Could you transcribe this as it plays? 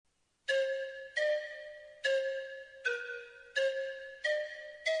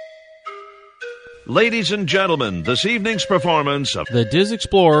Ladies and gentlemen, this evening's performance of The Diz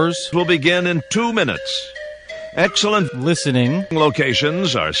Explorers will begin in 2 minutes. Excellent listening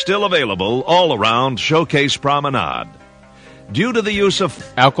locations are still available all around Showcase Promenade. Due to the use of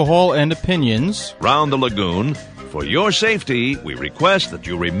alcohol and opinions round the lagoon, for your safety, we request that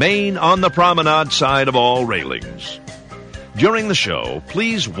you remain on the promenade side of all railings. During the show,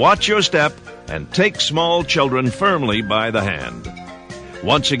 please watch your step and take small children firmly by the hand.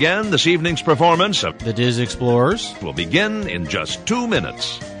 Once again, this evening's performance of The Diz Explorers will begin in just 2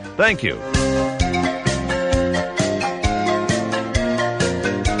 minutes. Thank you.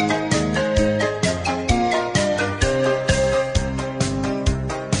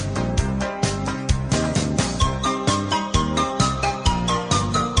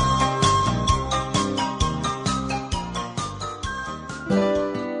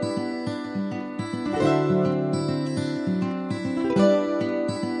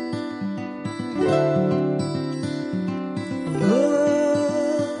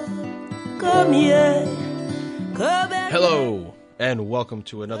 Hello, and welcome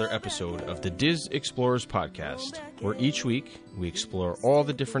to another episode of the Diz Explorers podcast, where each week we explore all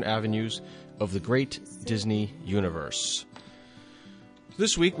the different avenues of the great Disney universe.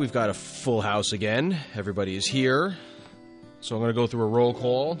 This week we've got a full house again. Everybody is here. So I'm going to go through a roll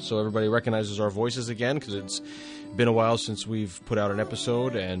call so everybody recognizes our voices again, because it's been a while since we've put out an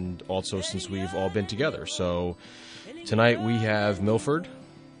episode and also since we've all been together. So tonight we have Milford.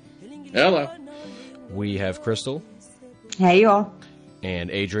 Hello. We have Crystal. Hey, y'all. And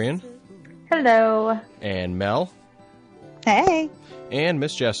Adrian. Hello. And Mel. Hey. And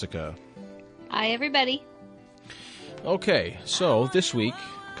Miss Jessica. Hi, everybody. Okay, so this week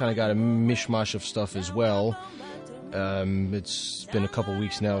kind of got a mishmash of stuff as well. It's been a couple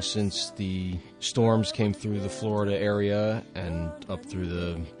weeks now since the storms came through the Florida area and up through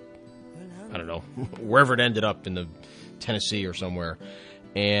the, I don't know, wherever it ended up in the Tennessee or somewhere.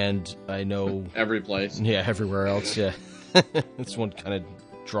 And I know every place. Yeah, everywhere else, yeah. This one kind of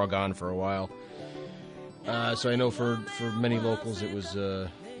drug on for a while. So I know for many locals it was, there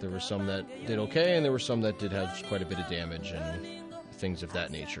were some that did okay, and there were some that did have quite a bit of damage and things of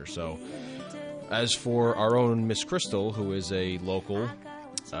that nature. So as for our own Miss Crystal, who is a local,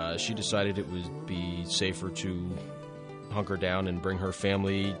 she decided it would be safer to hunker down and bring her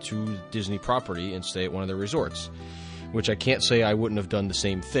family to Disney property and stay at one of the resorts. Which I can't say I wouldn't have done the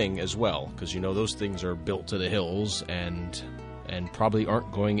same thing as well, because, you know, those things are built to the hills and probably aren't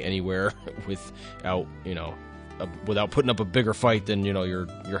going anywhere without, you know, without putting up a bigger fight than, you know,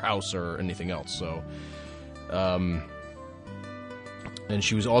 your house or anything else. So, and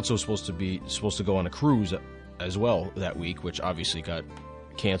she was also supposed to go on a cruise as well that week, which obviously got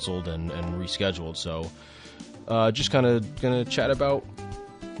canceled and rescheduled. So, just kind of gonna chat about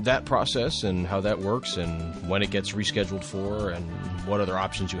that process and how that works and when it gets rescheduled for and what other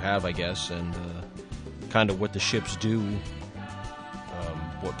options you have, I guess, and kind of what the ships do,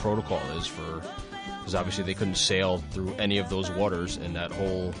 what protocol is for, because obviously they couldn't sail through any of those waters in that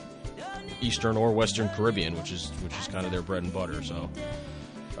whole Eastern or Western Caribbean, which is kind of their bread and butter. So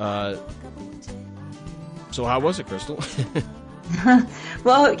how was it, Crystal?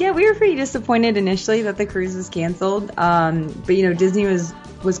 Well, yeah, we were pretty disappointed initially that the cruise was canceled. But, you know, Disney was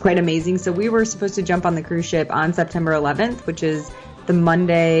quite amazing. So we were supposed to jump on the cruise ship on September 11th, which is the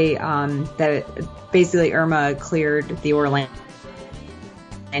Monday that basically Irma cleared the Orlando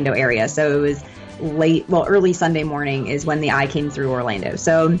area. So it was early Sunday morning is when the eye came through Orlando.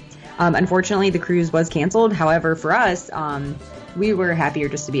 So unfortunately, the cruise was canceled. However, for us, we were happier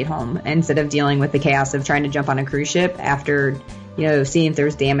just to be at home instead of dealing with the chaos of trying to jump on a cruise ship after, you know, seeing if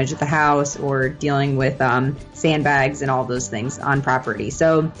there's damage at the house or dealing with sandbags and all those things on property.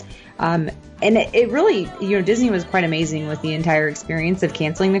 So, and it really, you know, Disney was quite amazing with the entire experience of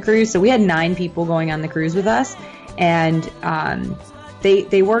canceling the cruise. So we had 9 people going on the cruise with us, and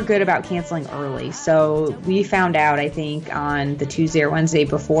they were good about canceling early. So we found out, I think, on the Tuesday or Wednesday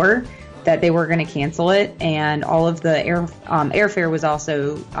before that they were going to cancel it, and all of the airfare was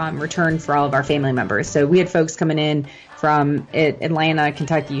also returned for all of our family members. So we had folks coming in from Atlanta,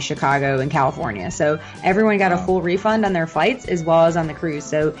 Kentucky, Chicago, and California. So everyone got a full refund on their flights as well as on the cruise.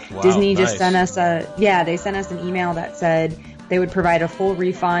 So wow, Disney just sent us they sent us an email that said they would provide a full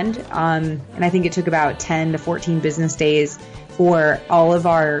refund. And I think it took about 10 to 14 business days for all of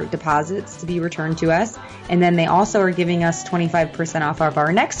our deposits to be returned to us. And then they also are giving us 25% off of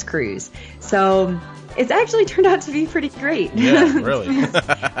our next cruise. So it's actually turned out to be pretty great. Yeah, really.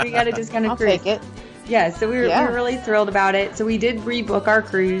 We got a discounted cruise. I'll take it. Yeah, so we were really thrilled about it. So we did rebook our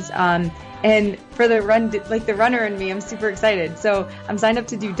cruise. And for the run, like the runner in me, I'm super excited. So I'm signed up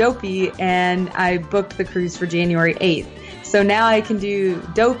to do Dopey, and I booked the cruise for January 8th. So now I can do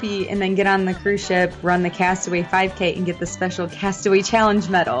Dopey and then get on the cruise ship, run the Castaway 5K, and get the special Castaway Challenge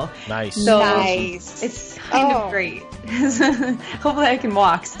medal. Nice. So Nice. it's kind of great. Hopefully I can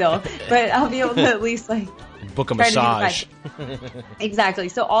walk still, but I'll be able to at least like book a try to do massage. Exactly.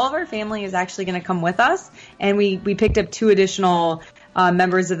 So all of our family is actually going to come with us, and we picked up 2 additional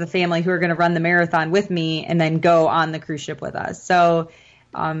members of the family who are going to run the marathon with me and then go on the cruise ship with us. So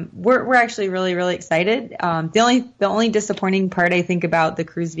we're actually really, really excited. The only disappointing part I think about the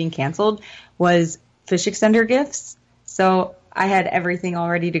cruise being canceled was fish extender gifts. So I had everything all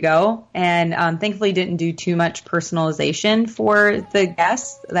ready to go, and thankfully didn't do too much personalization for the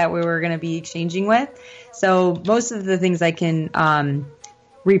guests that we were going to be exchanging with. So most of the things I can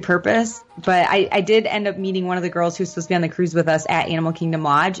repurpose, but I did end up meeting one of the girls who's supposed to be on the cruise with us at Animal Kingdom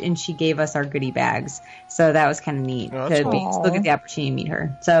Lodge, and she gave us our goodie bags. So that was kind of neat to still get the opportunity to meet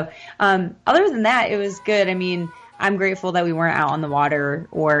her. So other than that, it was good. I mean, I'm grateful that we weren't out on the water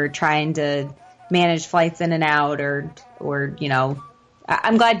or trying to manage flights in and out or you know,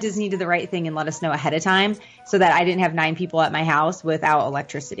 I'm glad Disney did the right thing and let us know ahead of time so that I didn't have 9 people at my house without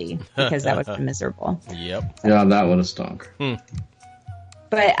electricity, because that would have been miserable. Yep. Yeah, that would have stunk.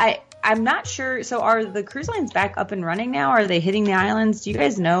 But I'm not sure. So are the cruise lines back up and running now? Are they hitting the islands? Do you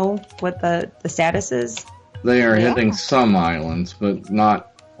guys know what the status is? They are hitting some islands, but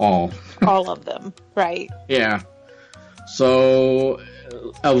not all. All of them, right? Yeah. So,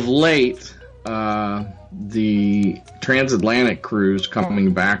 of late, the transatlantic cruise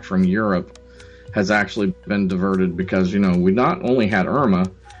coming back from Europe has actually been diverted because, you know, we not only had Irma,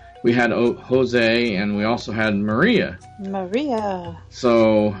 we had Jose, and we also had Maria.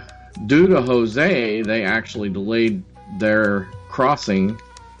 So, due to Jose, they actually delayed their crossing,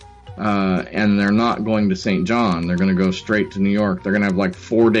 and they're not going to St. John. They're going to go straight to New York. They're going to have like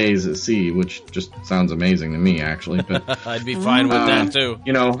 4 days at sea, which just sounds amazing to me, actually. But I'd be fine with that, too.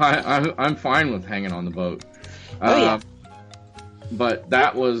 You know, I'm fine with hanging on the boat. But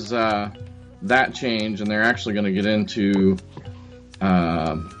that was that change, and they're actually going to get into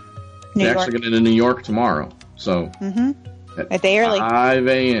New York tomorrow. So A day early. 5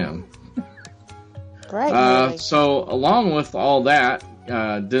 a.m. Right. So along with all that,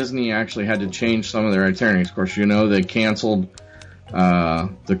 Disney actually had to change some of their itineraries. Of course, you know, they canceled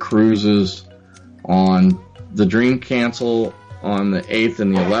the cruises on the Dream cancel on the 8th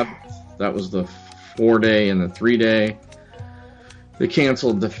and the 11th. That was the 4-day and the 3-day. They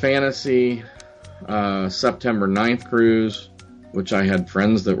canceled the Fantasy September 9th cruise, which I had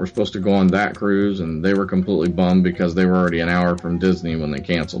friends that were supposed to go on that cruise, and they were completely bummed because they were already an hour from Disney when they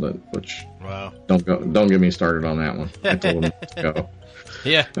canceled it. Which, wow, don't get me started on that one. I told them to go.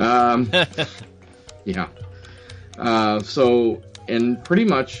 Yeah. Yeah. So, and pretty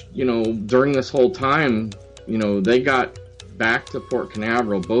much, you know, during this whole time, you know, they got back to Port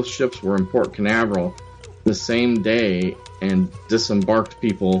Canaveral. Both ships were in Port Canaveral the same day and disembarked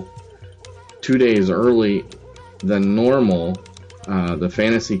people 2 days early than normal. The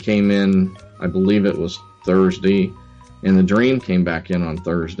Fantasy came in, I believe it was Thursday, and the Dream came back in on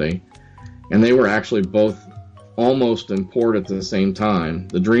Thursday. And they were actually both almost in port at the same time.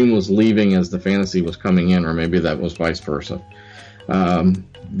 The Dream was leaving as the Fantasy was coming in, or maybe that was vice versa.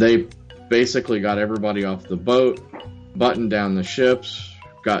 They basically got everybody off the boat, buttoned down the ships,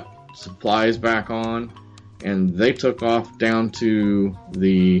 got supplies back on, and they took off down to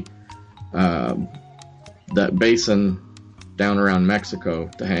the that basin down around Mexico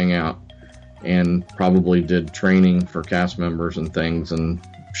to hang out, and probably did training for cast members and things and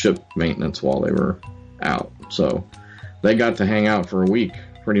ship maintenance while they were out. So they got to hang out for a week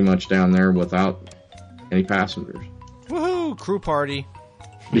pretty much down there without any passengers. Woohoo! Crew party.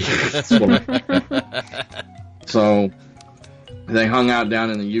 So they hung out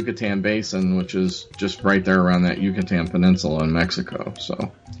down in the Yucatan Basin, which is just right there around that Yucatan Peninsula in Mexico.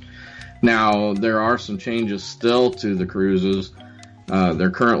 So now there are some changes still to the cruises.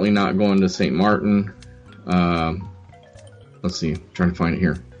 They're currently not going to St. Martin. Let's see, I'm trying to find it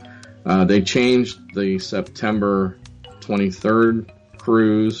here. They changed the September 23rd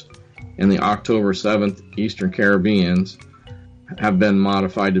cruise, and the October 7th Eastern Caribbeans have been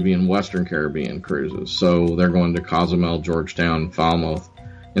modified to be in Western Caribbean cruises. So they're going to Cozumel, Georgetown, Falmouth,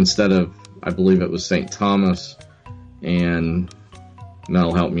 instead of, I believe it was St. Thomas, and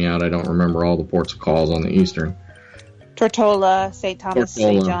that'll help me out. I don't remember all the ports of calls on the Eastern. Tortola, St. Thomas,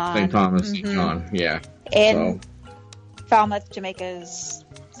 St. John. St. Thomas, St. John, yeah. And Falmouth, Jamaica is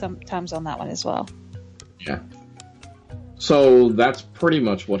sometimes on that one as well. Yeah. So that's pretty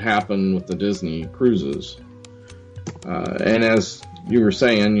much what happened with the Disney cruises. And as you were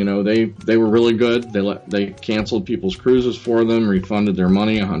saying, they were really good. They canceled people's cruises for them, refunded their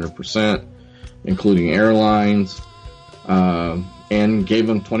money 100%, including airlines, and gave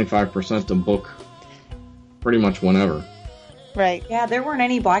them 25% to book pretty much whenever. Right. Yeah, there weren't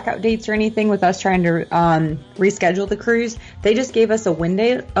any blackout dates or anything with us trying to reschedule the cruise. They just gave us a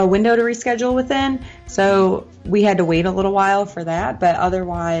window to reschedule within, so we had to wait a little while for that. But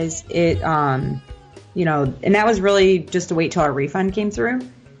otherwise, it, and that was really just to wait till our refund came through,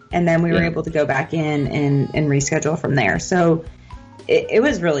 and then we were able to go back in and reschedule from there. So it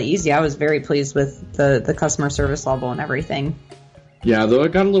was really easy. I was very pleased with the customer service level and everything. Yeah, though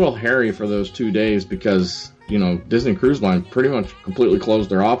it got a little hairy for those 2 days because, Disney Cruise Line pretty much completely closed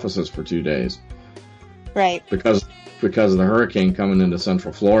their offices for 2 days. Right. Because of the hurricane coming into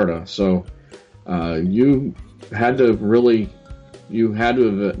Central Florida. So you had to have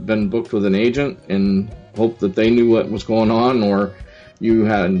been booked with an agent and hope that they knew what was going on, or you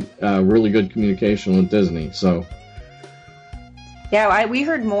had really good communication with Disney. So yeah, we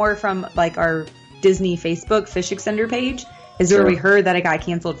heard more from like our Disney Facebook Fish Extender page is where we heard that it got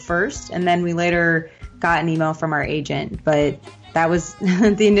canceled first, and then we later got an email from our agent. But that was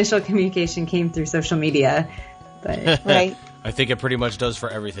the initial communication came through social media. But right. I think it pretty much does for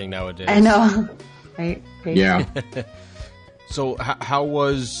everything nowadays. I know. Right? Yeah. So how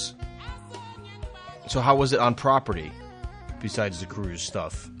was it on property besides the cruise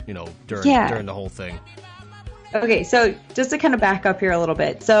stuff, during the whole thing? Okay, so just to kind of back up here a little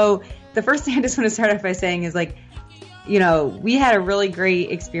bit. So the first thing I just want to start off by saying is we had a really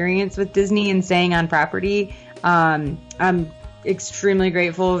great experience with Disney and staying on property. I'm extremely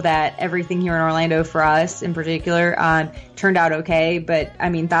grateful that everything here in Orlando for us in particular turned out okay. But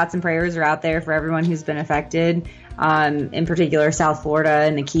thoughts and prayers are out there for everyone who's been affected. In particular, South Florida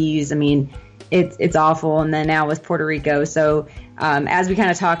and the Keys. It's awful. And then now with Puerto Rico. So as we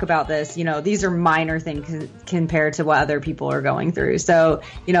kind of talk about this, these are minor things compared to what other people are going through. So,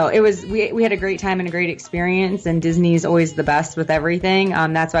 we had a great time and a great experience, and Disney's always the best with everything.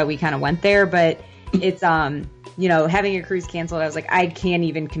 That's why we kind of went there. But it's, having a cruise canceled, I was like, I can't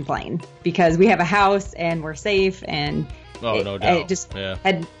even complain because we have a house and we're safe. And no doubt. I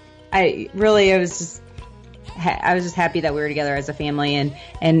was just happy that we were together as a family and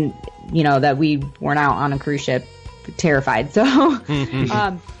that we weren't out on a cruise ship terrified. So,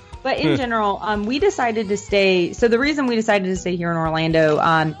 but in general, we decided to stay. So the reason we decided to stay here in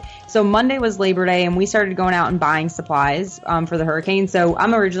Orlando, so Monday was Labor Day and we started going out and buying supplies, for the hurricane. So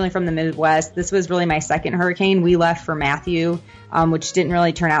I'm originally from the Midwest. This was really my second hurricane. We left for Matthew, which didn't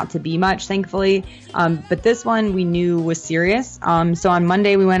really turn out to be much, thankfully. But this one we knew was serious. So on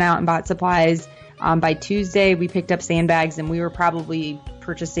Monday we went out and bought supplies. By Tuesday, we picked up sandbags, and we were probably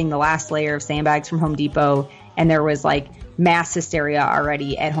purchasing the last layer of sandbags from Home Depot, and there was mass hysteria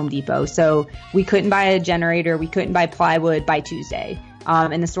already at Home Depot. So we couldn't buy a generator, we couldn't buy plywood by Tuesday,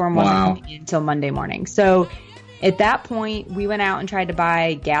 and the storm wasn't coming in until Monday morning. So at that point, we went out and tried to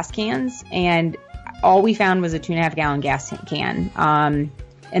buy gas cans, and all we found was a 2.5 gallon gas can.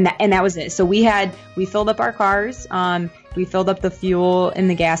 And that was it. So we filled up our cars. We filled up the fuel in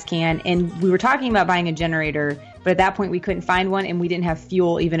the gas can, and we were talking about buying a generator, but at that point we couldn't find one, and we didn't have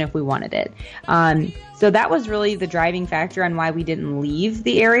fuel even if we wanted it. So that was really the driving factor on why we didn't leave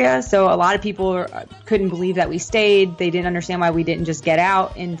the area. So a lot of people couldn't believe that we stayed. They didn't understand why we didn't just get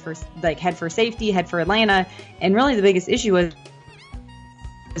out and head for safety, head for Atlanta. And really the biggest issue was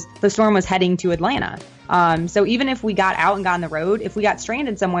the storm was heading to Atlanta. So even if we got out and got on the road, if we got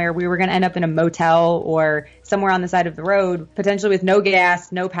stranded somewhere, we were going to end up in a motel or somewhere on the side of the road, potentially with no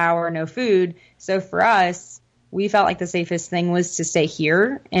gas, no power, no food. So for us, we felt like the safest thing was to stay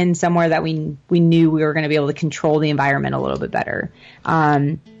here and somewhere that we knew we were going to be able to control the environment a little bit better.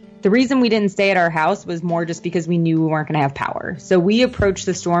 The reason we didn't stay at our house was more just because we knew we weren't going to have power. So we approached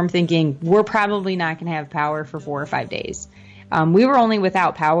the storm thinking we're probably not going to have power for 4 or 5 days. We were only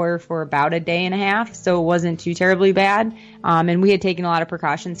without power for about a day and a half, so it wasn't too terribly bad. And we had taken a lot of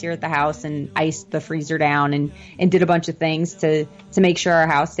precautions here at the house and iced the freezer down and did a bunch of things to make sure our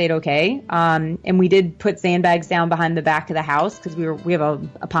house stayed okay. And we did put sandbags down behind the back of the house because we have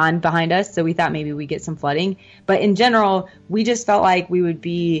a pond behind us, so we thought maybe we'd get some flooding. But in general, we just felt like we would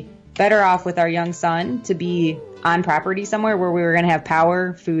be better off with our young son to be on property somewhere where we were going to have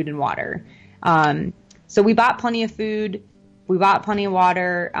power, food, and water. So we bought plenty of food. We bought plenty of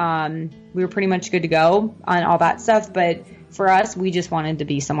water. We were pretty much good to go on all that stuff. But for us, we just wanted to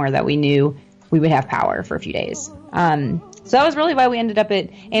be somewhere that we knew we would have power for a few days. And So that was really why we ended up at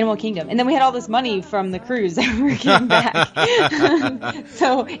Animal Kingdom. And then we had all this money from the cruise that we were getting back. And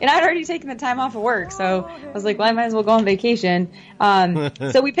I'd already taken the time off of work. So I was like, well, I might as well go on vacation.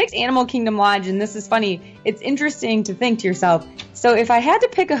 So we picked Animal Kingdom Lodge. And this is funny. It's interesting to think to yourself. So if I had to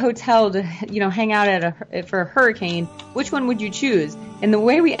pick a hotel to, hang out at for a hurricane, which one would you choose? And the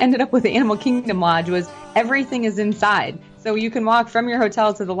way we ended up with the Animal Kingdom Lodge was everything is inside. So you can walk from your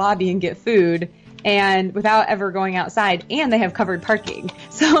hotel to the lobby and get food. And without ever going outside, and they have covered parking.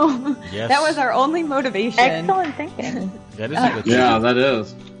 So That was our only motivation. Excellent thinking. That is a good Yeah, that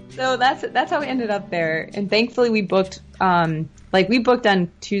is. So that's how we ended up there. And thankfully we booked, we booked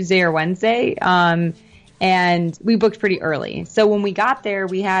on Tuesday or Wednesday, and we booked pretty early. So when we got there,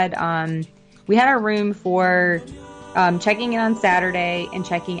 we had our room for checking in on Saturday and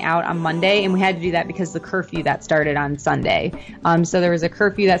checking out on Monday, and we had to do that because the curfew that started on Sunday. So there was a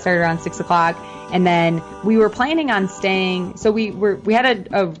curfew that started around 6 o'clock, and then we were planning on staying. So we had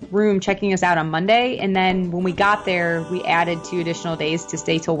a room checking us out on Monday, and then when we got there, we added 2 additional days to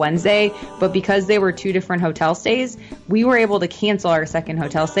stay till Wednesday. But because they were 2 different hotel stays, we were able to cancel our second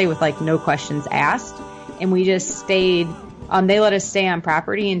hotel stay with no questions asked, and we just stayed. They let us stay on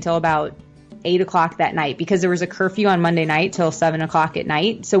property until about 8 o'clock that night because there was a curfew on Monday night till 7 o'clock at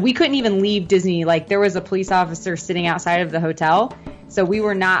night. So we couldn't even leave Disney. There was a police officer sitting outside of the hotel. So we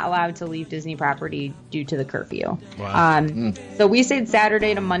were not allowed to leave Disney property due to the curfew. Wow. So we stayed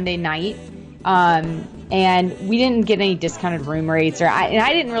Saturday to Monday night. And we didn't get any discounted room rates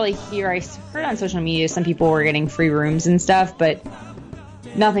I didn't really hear. I heard on social media some people were getting free rooms and stuff, but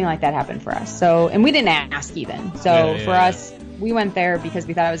nothing like that happened for us. And we didn't ask even. So for us, we went there because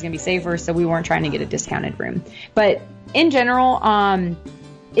we thought it was going to be safer, so we weren't trying to get a discounted room. But in general,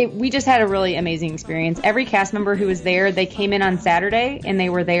 we just had a really amazing experience. Every cast member who was there, they came in on Saturday, and they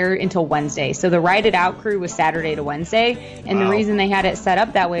were there until Wednesday. So the Ride It Out crew was Saturday to Wednesday, and the reason they had it set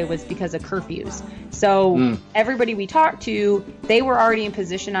up that way was because of curfews. So everybody we talked to, they were already in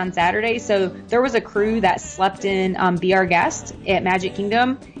position on Saturday. So there was a crew that slept in Be Our Guest at Magic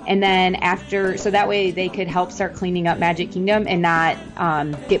Kingdom, and then so that way they could help start cleaning up Magic Kingdom and not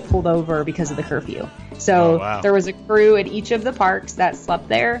get pulled over because of the curfew. So there was a crew at each of the parks that slept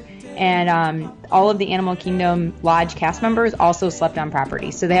there, and all of the Animal Kingdom Lodge cast members also slept on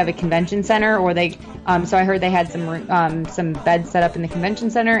property. So they have a convention center, or so I heard they had some beds set up in the convention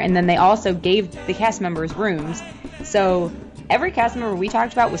center, and then they also gave the cast members rooms. So every cast member we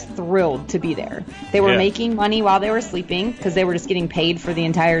talked about was thrilled to be there. They were making money while they were sleeping because they were just getting paid for the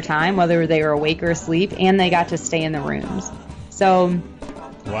entire time, whether they were awake or asleep, and they got to stay in the rooms. So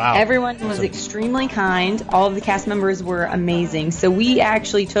everyone was extremely kind. All of the cast members were amazing. So we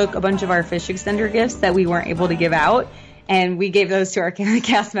actually took a bunch of our fish extender gifts that we weren't able to give out, and we gave those to our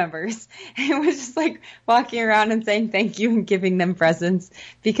cast members. It was just walking around and saying thank you and giving them presents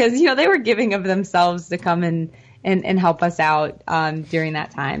because, they were giving of themselves to come and help us out during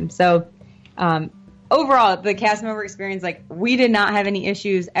that time. So overall, the cast member experience, we did not have any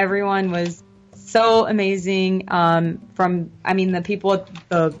issues. Everyone was so amazing. The people,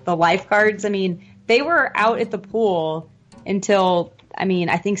 the lifeguards, they were out at the pool until,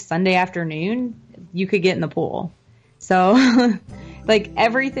 I think Sunday afternoon, you could get in the pool. So,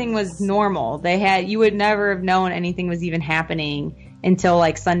 everything was normal. You would never have known anything was even happening until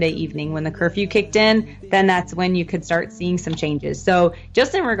Sunday evening when the curfew kicked in. Then that's when you could start seeing some changes. So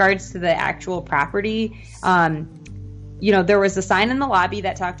just in regards to the actual property, there was a sign in the lobby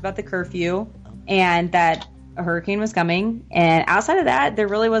that talked about the curfew and that a hurricane was coming. And outside of that, there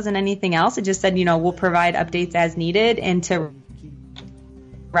really wasn't anything else. It just said, we'll provide updates as needed, and to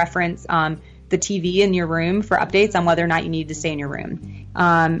reference the TV in your room for updates on whether or not you need to stay in your room.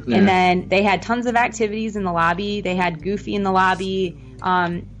 And then they had tons of activities in the lobby. They had Goofy in the lobby.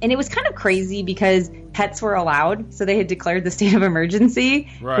 And it was kind of crazy because pets were allowed. So they had declared the state of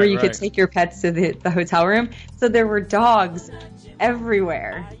emergency where you could take your pets to the hotel room. So there were dogs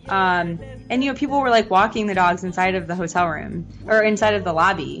everywhere. And, people were walking the dogs inside of the hotel room or inside of the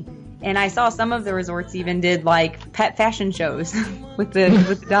lobby. And I saw some of the resorts even did pet fashion shows with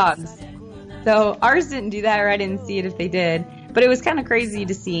the dogs. So ours didn't do that, or I didn't see it if they did. But it was kind of crazy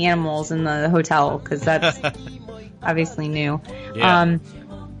to see animals in the hotel because that's obviously new. Yeah.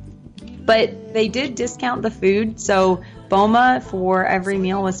 But they did discount the food. So Boma for every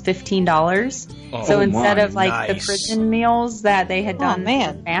meal was $15. So instead of the prison meals that they had done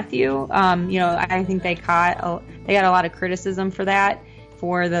for Matthew, I think they got a lot of criticism for that,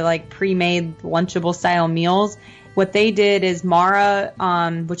 for the pre-made Lunchable style meals. What they did is Mara,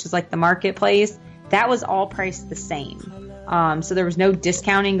 which is the marketplace, that was all priced the same. So there was no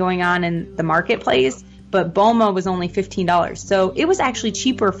discounting going on in the marketplace, but Boma was only $15. So it was actually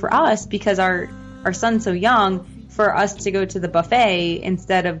cheaper for us because our son's so young for us to go to the buffet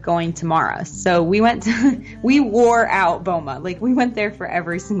instead of going to Mara's. So we wore out Boma. Like, we went there for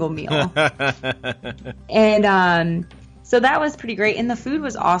every single meal. And so that was pretty great. And the food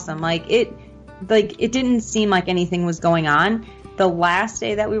was awesome. It didn't seem like anything was going on. The last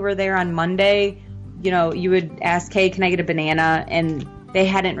day that we were there on Monday, you would ask, hey, can I get a banana? And they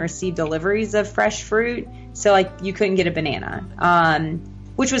hadn't received deliveries of fresh fruit. So, you couldn't get a banana,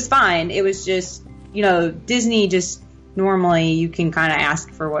 which was fine. It was just, Disney just normally you can kind of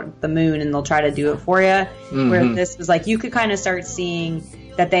ask for what the moon and they'll try to do it for you. Mm-hmm. Where this was you could kind of start seeing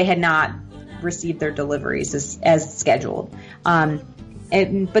that they had not received their deliveries as scheduled. But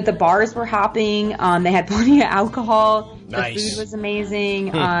the bars were hopping. They had plenty of alcohol. Nice. The food was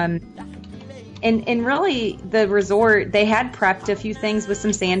amazing. And really, the resort, they had prepped a few things with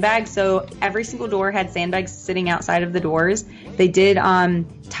some sandbags. So every single door had sandbags sitting outside of the doors. They did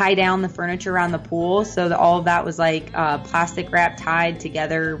tie down the furniture around the pool. So that all of that was plastic wrap tied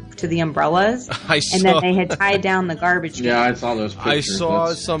together to the umbrellas. And then they had tied down the garbage cans. Yeah, I saw those pictures. I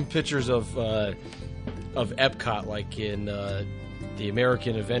saw some pictures of Epcot, in the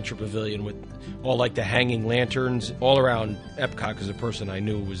American Adventure Pavilion with all the hanging lanterns all around Epcot, because a person I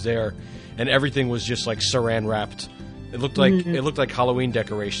knew was there. And everything was just saran wrapped. It looked like Halloween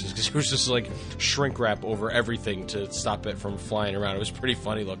decorations, because it was just shrink wrap over everything to stop it from flying around. It was pretty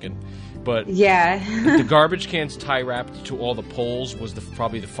funny looking. But yeah, the garbage cans tie wrapped to all the poles was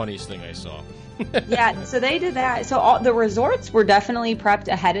probably the funniest thing I saw. Yeah, so they did that. So all the resorts were definitely prepped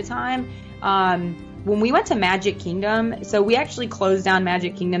ahead of time. When we went to Magic Kingdom, so we actually closed down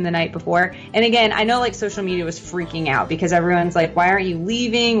Magic Kingdom the night before. And again, I know social media was freaking out because everyone's why aren't you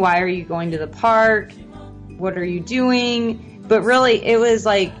leaving? Why are you going to the park? What are you doing? But really, it was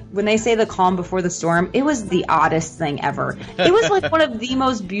when they say the calm before the storm, it was the oddest thing ever. It was one of the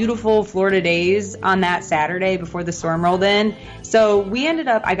most beautiful Florida days on that Saturday before the storm rolled in. So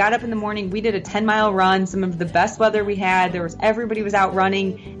I got up in the morning, we did a 10-mile run, some of the best weather we had. Everybody was out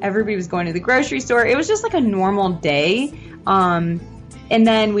running, everybody was going to the grocery store. It was just a normal day. And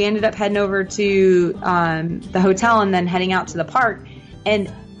then we ended up heading over to the hotel and then heading out to the park.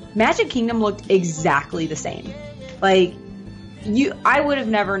 And Magic Kingdom looked exactly the same. I would have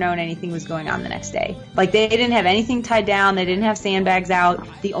never known anything was going on the next day. They didn't have anything tied down. They didn't have sandbags out.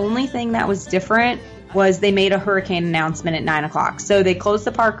 The only thing that was different was they made a hurricane announcement at 9 o'clock. So they closed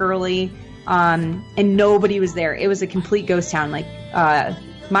the park early, and nobody was there. It was a complete ghost town.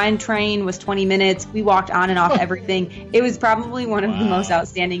 Mine train was 20 minutes. We walked on and off everything. It was probably one of the most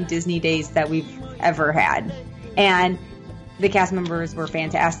outstanding Disney days that we've ever had. And the cast members were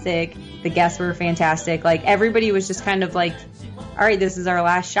fantastic. The guests were fantastic. Everybody was just kind of all right, this is our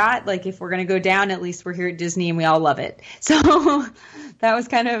last shot. If we're going to go down, at least we're here at Disney and we all love it. So that was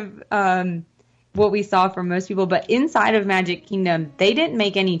kind of what we saw from most people. But inside of Magic Kingdom, they didn't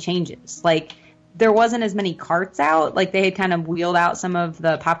make any changes. There wasn't as many carts out. They had kind of wheeled out some of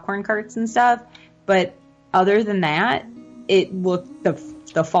the popcorn carts and stuff. But other than that, it looked,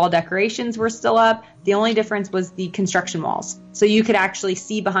 the fall decorations were still up. The only difference was the construction walls. So you could actually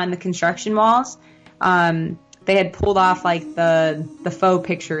see behind the construction walls. They had pulled off the faux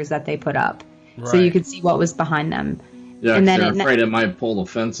pictures that they put up, right. So you could see what was behind them. Yeah, and then they're afraid it might pull the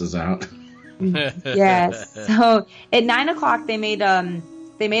fences out. Yes. So at 9 o'clock they made a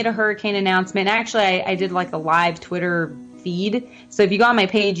hurricane announcement. Actually, I did a live Twitter feed. So if you go on my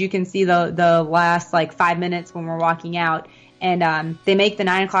page, you can see the last 5 minutes when we're walking out, and they make the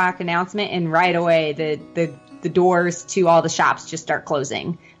 9 o'clock announcement, and right away the doors to all the shops just start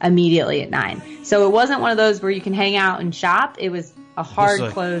closing immediately at 9. So it wasn't one of those where you can hang out and shop. It was a hard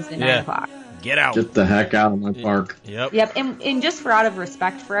close at 9 o'clock. Get out. Get the heck out of my park. Yep. And just out of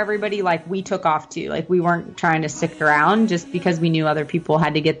respect for everybody, we took off too. We weren't trying to stick around just because we knew other people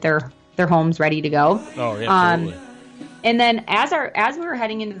had to get their homes ready to go. Oh, yeah, totally. And then as we were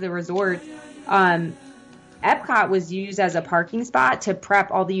heading into the resort, Epcot was used as a parking spot to prep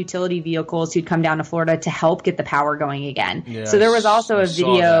all the utility vehicles who'd come down to Florida to help get the power going again. Yeah, so there was also a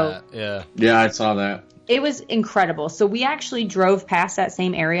video. Yeah, I saw that. It was incredible. So we actually drove past that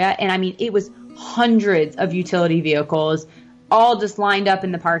same area, and it was hundreds of utility vehicles all just lined up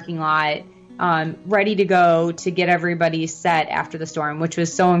in the parking lot, ready to go to get everybody set after the storm, which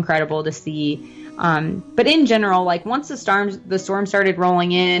was so incredible to see. But in general, once the storm started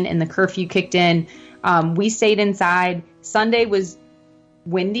rolling in and the curfew kicked in, we stayed inside. Sunday was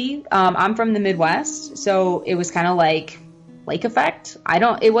windy. I'm from the Midwest, so it was kind of lake effect.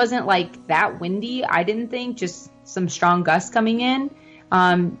 It wasn't that windy, I didn't think, just some strong gusts coming in.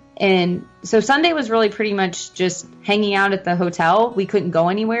 And so Sunday was really pretty much just hanging out at the hotel. We couldn't go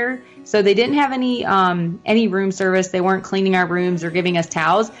anywhere. So they didn't have any room service. They weren't cleaning our rooms or giving us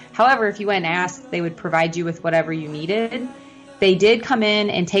towels. However, if you went and asked, they would provide you with whatever you needed. They did come in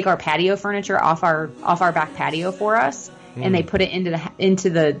and take our patio furniture off our back patio for us, and they put it into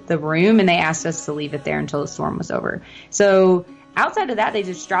the room, and they asked us to leave it there until the storm was over. So outside of that, they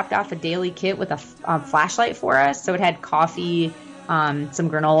just dropped off a daily kit with a flashlight for us. So it had coffee, some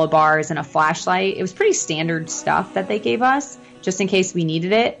granola bars, and a flashlight. It was pretty standard stuff that they gave us, just in case we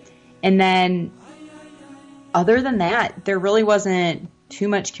needed it. And then other than that, there really wasn't too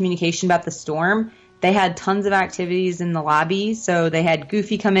much communication about the storm. They had tons of activities in the lobby. So they had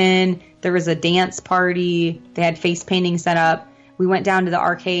Goofy come in. There was a dance party. They had face painting set up. We went down to the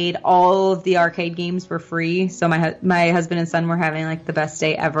arcade. All of the arcade games were free. So my husband and son were having like the best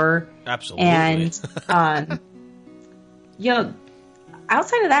day ever. Absolutely. And,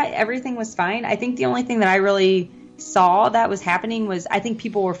 outside of that, everything was fine. I think the only thing that I really saw that was happening was I think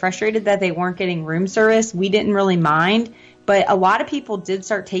people were frustrated that they weren't getting room service. We didn't really mind. But a lot of people did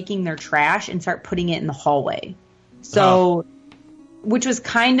start taking their trash and start putting it in the hallway. So, which was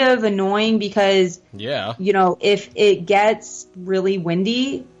kind of annoying because, if it gets really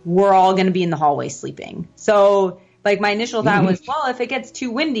windy, we're all going to be in the hallway sleeping. So, like, my initial thought was, well, if it gets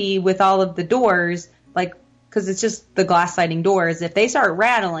too windy with all of the doors, like, because it's just the glass sliding doors, if they start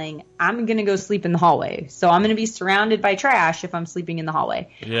rattling, I'm going to go sleep in the hallway. So I'm going to be surrounded by trash if I'm sleeping in the hallway.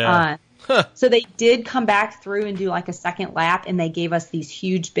 Yeah. So they did come back through and do like a second lap, and they gave us these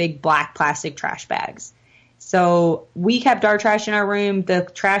huge, big black plastic trash bags. So we kept our trash in our room. The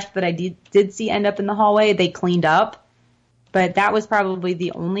trash that I did see end up in the hallway, they cleaned up. But that was probably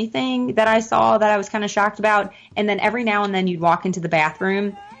the only thing that I saw that I was kind of shocked about. And then every now and then you'd walk into the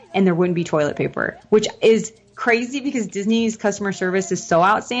bathroom, and there wouldn't be toilet paper, which is crazy because Disney's customer service is so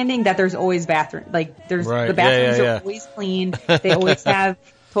outstanding that there's always bathroom. Like the bathrooms are always clean. They always have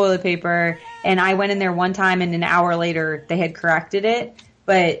toilet paper. And I went in there one time, and an hour later they had corrected it,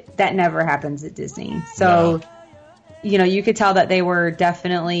 but that never happens at Disney. So, you could tell that they were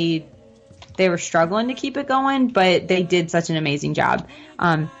struggling to keep it going, but they did such an amazing job.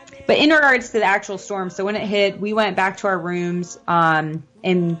 But in regards to the actual storm, so when it hit, we went back to our rooms, and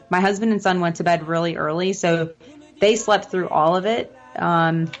my husband and son went to bed really early, so they slept through all of it. They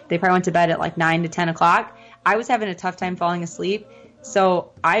probably went to bed at like 9 to 10 o'clock. I was having a tough time falling asleep,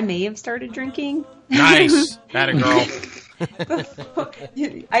 so I may have started drinking. Nice. Atta girl.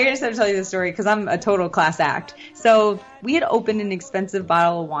 I just have to tell you this story because I'm a total class act. So we had opened an expensive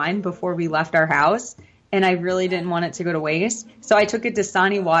bottle of wine before we left our house, and I really didn't want it to go to waste. So I took a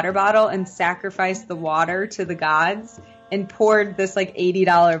Dasani water bottle and sacrificed the water to the gods and poured this like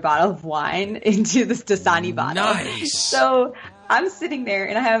 $80 bottle of wine into this Dasani bottle. Nice. So I'm sitting there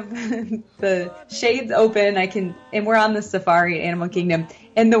and I have the shades open. And we're on the safari at Animal Kingdom,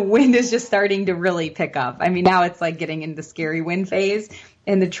 and the wind is just starting to really pick up. I mean, now it's like getting into scary wind phase,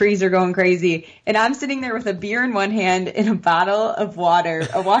 and the trees are going crazy. And I'm sitting there with a beer in one hand and a water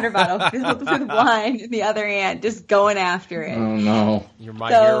bottle filled with wine in the other hand, just going after it. Oh no. You're my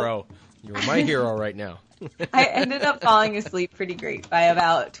hero. You're my hero right now. I ended up falling asleep pretty great by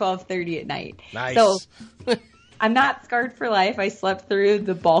about 12:30 at night. Nice. So I'm not scarred for life. I slept through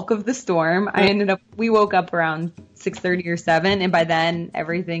the bulk of the storm. We woke up around 6:30 or 7, and by then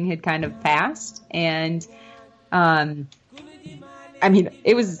everything had kind of passed. And, at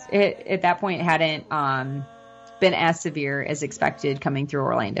that point it hadn't, been as severe as expected coming through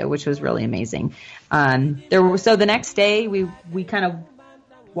Orlando, which was really amazing. So the next day we kind of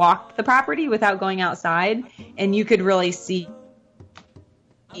walked the property without going outside, and you could really see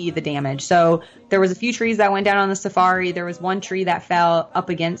the damage. So there was a few trees that went down on the safari. There was one tree that fell up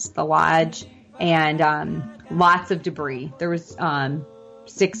against the lodge, and lots of debris. There was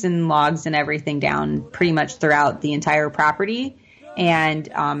sticks and logs and everything down pretty much throughout the entire property. And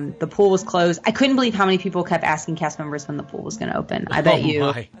the pool was closed. I couldn't believe how many people kept asking cast members when the pool was going to open. I bet you.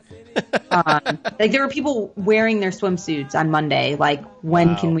 Like there were people wearing their swimsuits on Monday. Like,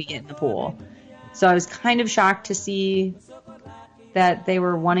 when can we get in the pool? So I was kind of shocked to see that they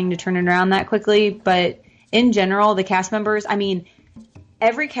were wanting to turn it around that quickly. But in general, the cast members,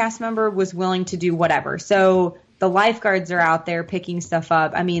 every cast member was willing to do whatever. So the lifeguards are out there picking stuff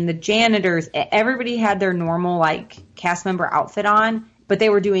up. The janitors, everybody had their normal cast member outfit on, but they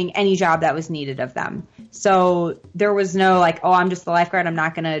were doing any job that was needed of them. So there was no I'm just the lifeguard, I'm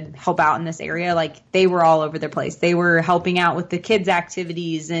not going to help out in this area. They were all over the place. They were helping out with the kids'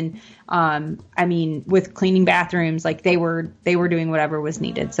 activities and, with cleaning bathrooms. They were doing whatever was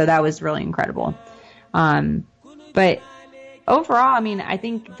needed. So that was really incredible. But overall, I mean, I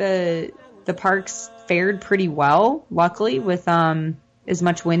think the parks fared pretty well, luckily, with as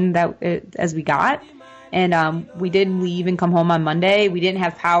much wind as we got. And we did leave and come home on Monday. We didn't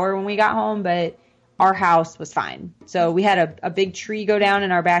have power when we got home, but our house was fine. So we had a big tree go down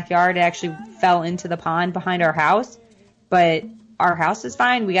in our backyard. It actually fell into the pond behind our house, but our house is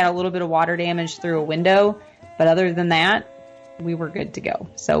fine. We got a little bit of water damage through a window, but other than that, we were good to go.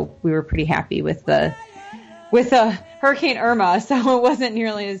 So we were pretty happy with Hurricane Irma. So it wasn't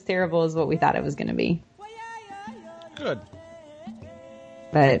nearly as terrible as what we thought it was going to be. Good.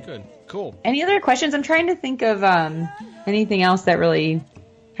 But good. Cool. Any other questions? I'm trying to think of anything else that really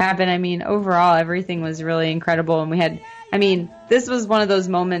happened. I mean, overall, everything was really incredible. And this was one of those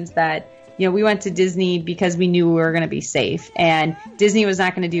moments that, we went to Disney because we knew we were going to be safe. And Disney was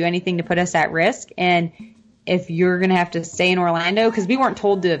not going to do anything to put us at risk. And if you're going to have to stay in Orlando, because we weren't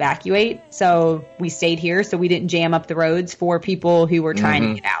told to evacuate, so we stayed here so we didn't jam up the roads for people who were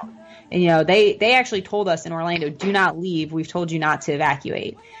trying to get out. And, they actually told us in Orlando, do not leave. We've told you not to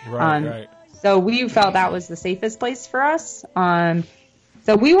evacuate. Right. So we felt that was the safest place for us.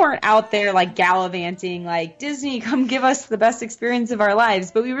 So we weren't out there like gallivanting, like, Disney, come give us the best experience of our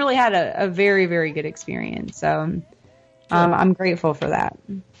lives. But we really had a very, very good experience. So I'm grateful for that.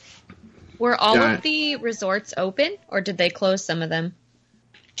 Were all of the resorts open, or did they close some of them?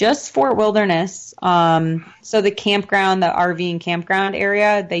 Just Fort Wilderness. So the campground, the RV and campground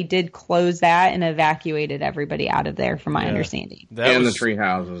area, they did close that and evacuated everybody out of there, from my understanding. The tree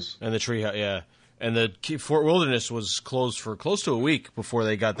houses. And the tree house, yeah. And the Fort Wilderness was closed for close to a week before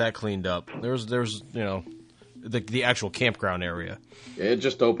they got that cleaned up. There's the actual campground area. It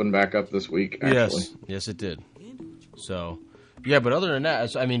just opened back up this week, actually. Yes, it did. So, yeah, but other than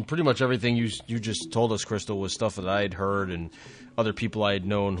that, pretty much everything you just told us, Crystal, was stuff that I had heard and other people I had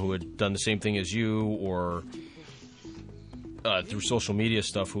known who had done the same thing as you, or through social media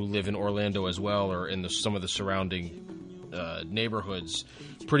stuff, who live in Orlando as well, or in some of the surrounding neighborhoods,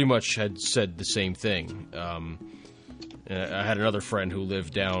 pretty much had said the same thing. I had another friend who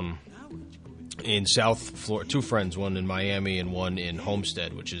lived down in South Florida, two friends, one in Miami and one in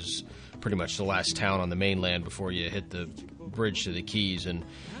Homestead, which is pretty much the last town on the mainland before you hit the bridge to the Keys, and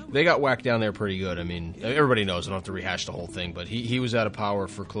they got whacked down there pretty good. I mean, everybody knows, I don't have to rehash the whole thing, but he was out of power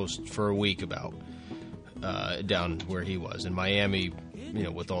for a week about down where he was. In Miami,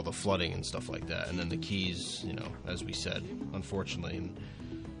 with all the flooding and stuff like that, and then the Keys, as we said, unfortunately. And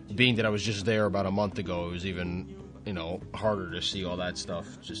being that I was just there about a month ago, it was even, harder to see all that stuff.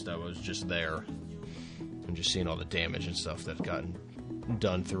 I was just there and just seeing all the damage and stuff that gotten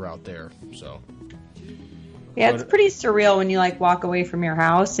done throughout there. So yeah, it's pretty surreal when you walk away from your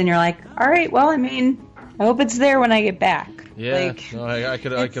house and you're like, all right, well, I hope it's there when I get back. Yeah, I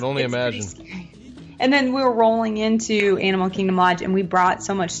could only imagine. And then we were rolling into Animal Kingdom Lodge, and we brought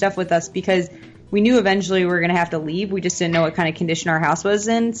so much stuff with us because we knew eventually we were going to have to leave. We just didn't know what kind of condition our house was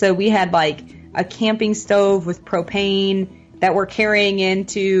in. So we had a camping stove with propane that we're carrying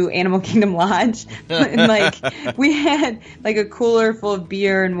into Animal Kingdom Lodge. And we had a cooler full of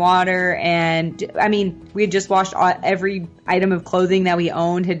beer and water. And we had just washed every item of clothing that we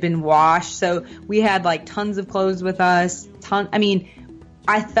owned had been washed. So we had tons of clothes with us.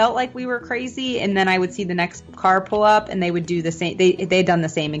 I felt like we were crazy, and then I would see the next car pull up, and they would do the same. They'd done the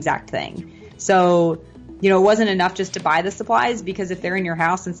same exact thing. So, it wasn't enough just to buy the supplies, because if they're in your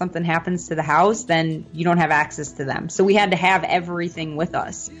house and something happens to the house, then you don't have access to them. So we had to have everything with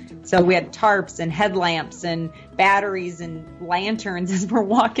us. So we had tarps and headlamps and batteries and lanterns as we're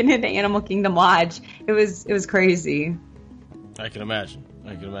walking into Animal Kingdom Lodge. It was crazy. I can imagine.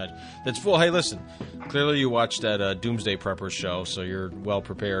 That's full. Hey, listen. Clearly, you watched that Doomsday Preppers show, so you're well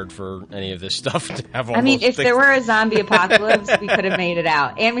prepared for any of this stuff. To have all if there were a zombie apocalypse, we could have made it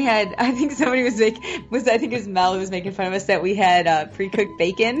out. And we had, I think somebody I think it was Mel who was making fun of us that we had pre-cooked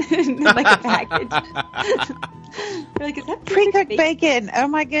bacon in a package. We're like, is that pre-cooked bacon? Oh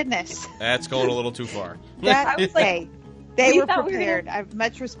my goodness, that's going a little too far. I was like. They were prepared. I have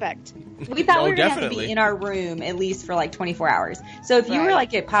much respect. We thought we were going to have to be in our room at least for 24 hours. So if you were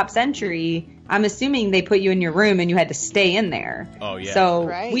at Pop Century, I'm assuming they put you in your room and you had to stay in there. Oh, yeah.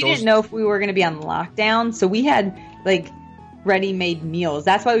 So we didn't know if we were going to be on lockdown. So we had ready-made meals.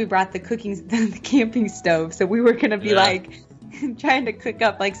 That's why we brought the camping stove. So we were going to be trying to cook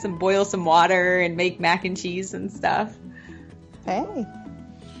up boil some water and make mac and cheese and stuff. Hey.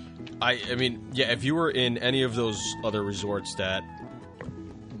 If you were in any of those other resorts that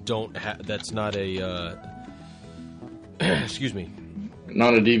that's not a, excuse me.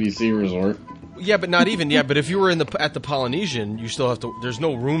 Not a DVC resort. Yeah, but not even. Yeah, but if you were at the Polynesian, you still have to. There's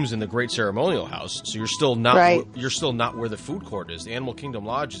no rooms in the Great Ceremonial House, so you're still not. Right. You're still not where the food court is. The Animal Kingdom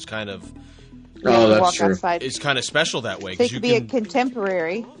Lodge is kind of. Oh, that's walk true. outside. It's kind of special that way So because it you could be can. a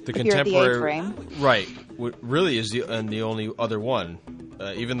contemporary. The if you're at the contemporary, A-frame. right? What really is the only other one.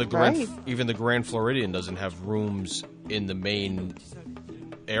 Even the Grand Floridian doesn't have rooms in the main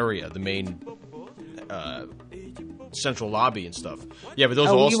area, the main central lobby and stuff. Yeah, but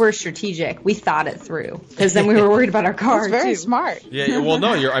those we were strategic. We thought it through because then we were worried about our car. It's very too. smart. Yeah, well,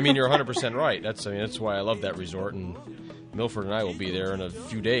 no, you're 100% right. That's why I love that resort, and Milford and I will be there in a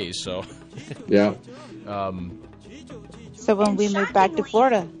few days. So, Yeah. So when we move back to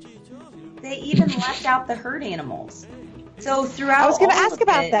Florida, They even left out the herd animals. So throughout, I was going to all ask of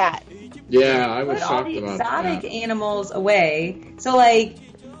about it, that. Yeah, I was put all shocked the about exotic that. animals away. So like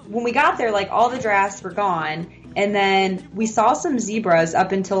when we got there, like all the giraffes were gone, and then we saw some zebras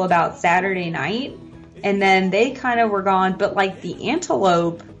up until about Saturday night, and then they kind of were gone. But like the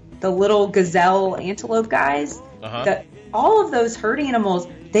antelope, the little gazelle antelope guys, all of those herd animals,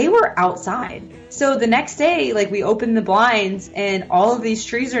 they were outside. So the next day, like we opened the blinds, and all of these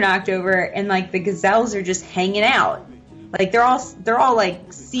trees are knocked over, and like the gazelles are just hanging out. Like they're all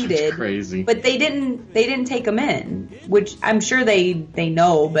like seated. That's crazy. But they didn't take them in, which I'm sure they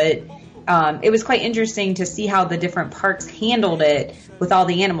know. But it was quite interesting to see how the different parks handled it with all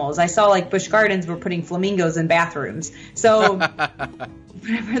the animals. I saw like Busch Gardens were putting flamingos in bathrooms, so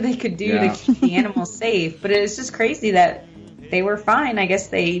whatever they could do to keep the animals safe. But it was just crazy that they were fine. I guess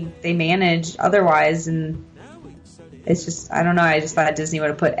they managed otherwise, and it's just, I don't know. I just thought Disney would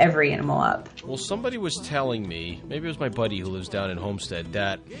have put every animal up. Well, somebody was telling me, maybe it was my buddy who lives down in Homestead,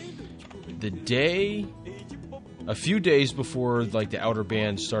 that a few days before like the outer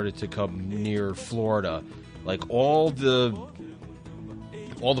bands started to come near Florida, like all the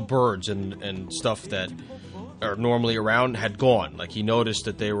birds and stuff that are normally around had gone. Like he noticed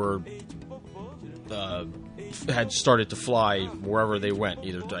that they were had started to fly wherever they went,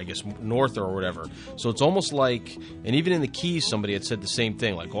 either I guess north or whatever. So it's almost like, and even in the Keys, somebody had said the same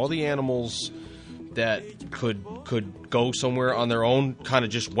thing. Like all the animals that could go somewhere on their own kind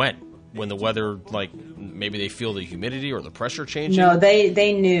of just went when the weather, like maybe they feel the humidity or the pressure changing. No,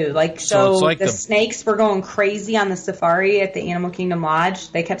 they knew. Like so it's like the snakes were going crazy on the safari at the Animal Kingdom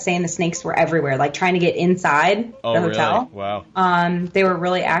Lodge. They kept saying the snakes were everywhere, like trying to get inside the hotel. Really? Wow. They were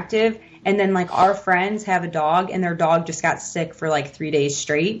really active. And then, like, our friends have a dog, and their dog just got sick for, like, 3 days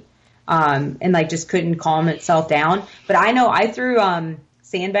straight, and, like, just couldn't calm itself down. But I know I threw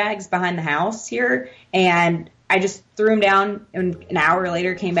sandbags behind the house here, and I just threw them down, and an hour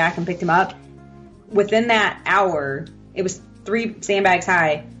later came back and picked them up. Within that hour, it was 3 sandbags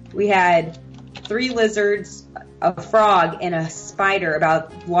high. We had 3 lizards, a frog, and a spider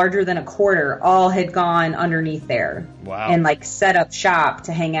about larger than a quarter all had gone underneath there. Wow. And like set up shop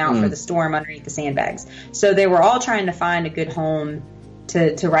to hang out for the storm underneath the sandbags. So they were all trying to find a good home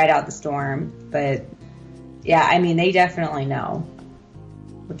to ride out the storm. But yeah, I mean, they definitely know,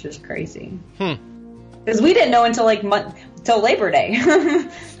 which is crazy. Because we didn't know until till Labor Day. And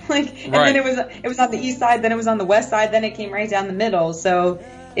then it was on the east side, then it was on the west side, then it came right down the middle. So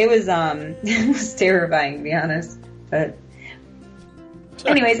it was it was terrifying, to be honest. But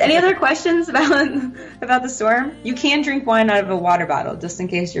anyways, any other questions about the storm? You can drink wine out of a water bottle, just in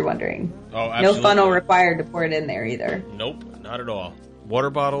case you're wondering. Oh, absolutely. No funnel required to pour it in there either. Nope, not at all. Water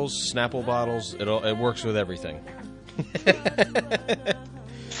bottles, Snapple bottles, it works with everything.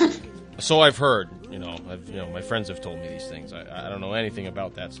 So I've heard. My friends have told me these things. I don't know anything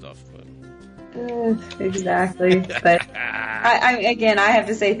about that stuff, but. Exactly. But I have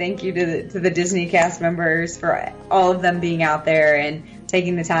to say thank you to the Disney cast members for all of them being out there and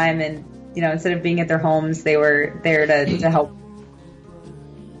taking the time, and instead of being at their homes, they were there to help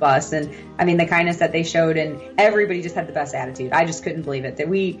us. And I mean, the kindness that they showed, and everybody just had the best attitude. I just couldn't believe it that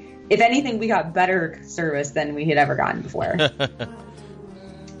if anything, we got better service than we had ever gotten before.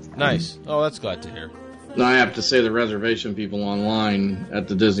 Nice. Oh, that's glad to hear. Now, I have to say the reservation people online at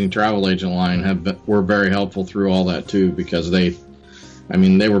the Disney travel agent line were very helpful through all that too, because they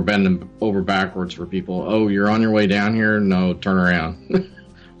were bending over backwards for people. Oh, you're on your way down here? No, turn around.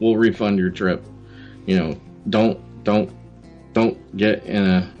 We'll refund your trip. Don't get in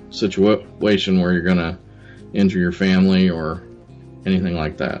a situation where you're gonna injure your family or anything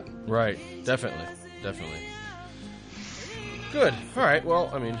like that. Right. Definitely. Good. All right. Well,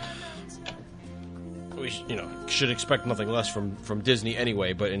 I mean, we should expect nothing less from Disney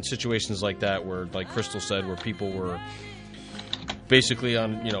anyway, but in situations like that where, like Crystal said, where people were basically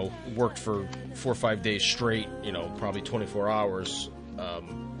on, worked for 4 or 5 days straight, probably 24 hours,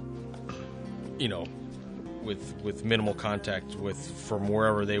 with minimal contact from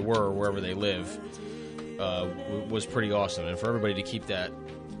wherever they were, or wherever they live, was pretty awesome. And for everybody to keep that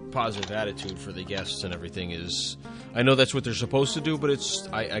positive attitude for the guests and everything is, I know that's what they're supposed to do, but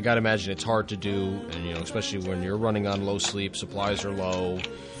I gotta imagine it's hard to do, and especially when you're running on low sleep, supplies are low,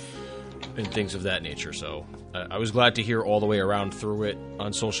 and things of that nature. So I was glad to hear all the way around through it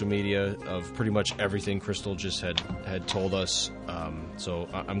on social media of pretty much everything Crystal just had told us. So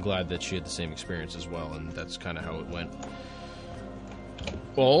I'm glad that she had the same experience as well, and that's kind of how it went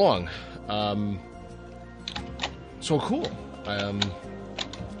all along. So cool.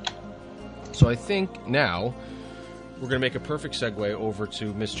 So I think now we're going to make a perfect segue over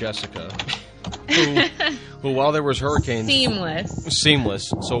to Miss Jessica, who while there was hurricanes...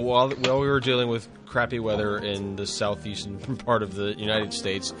 Seamless. So while we were dealing with crappy weather in the southeastern part of the United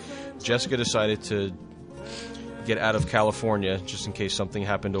States, Jessica decided to get out of California just in case something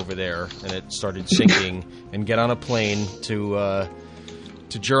happened over there and it started sinking, and get on a plane to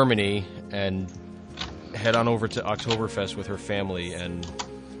Germany and head on over to Oktoberfest with her family, and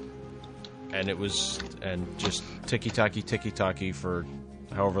just ticky-tacky for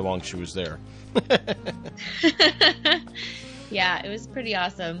however long she was there. Yeah, it was pretty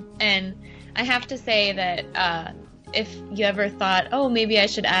awesome. And I have to say that if you ever thought, oh, maybe I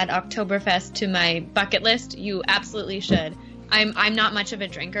should add Oktoberfest to my bucket list, you absolutely should. I'm not much of a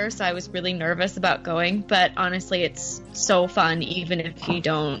drinker, so I was really nervous about going, but honestly, it's so fun even if you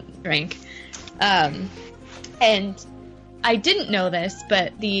don't drink. And I didn't know this,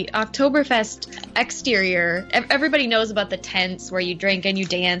 but the Oktoberfest exterior, everybody knows about the tents where you drink and you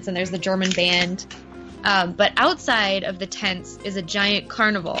dance, and there's the German band. But outside of the tents is a giant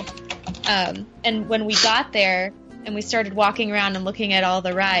carnival. And when we got there and we started walking around and looking at all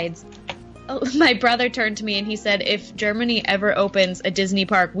the rides, my brother turned to me and he said, if Germany ever opens a Disney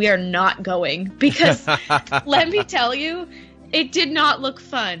park, we are not going. Because let me tell you, it did not look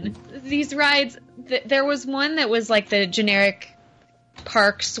fun. These rides... There was one that was like the generic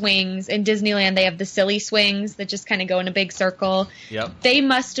park swings. In Disneyland, they have the silly swings that just kind of go in a big circle. Yep. They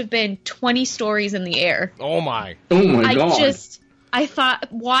must have been 20 stories in the air. Oh my God. I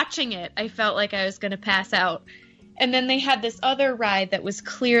thought, watching it, I felt like I was going to pass out. And then they had this other ride that was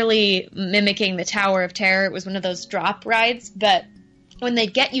clearly mimicking the Tower of Terror. It was one of those drop rides, but when they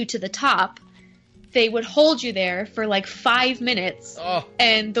get you to the top, they would hold you there for like 5 minutes,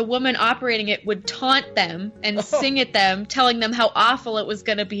 and the woman operating it would taunt them and sing at them, telling them how awful it was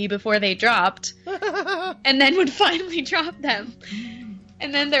going to be before they dropped, and then would finally drop them.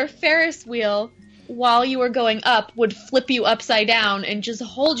 And then their Ferris wheel, while you were going up, would flip you upside down and just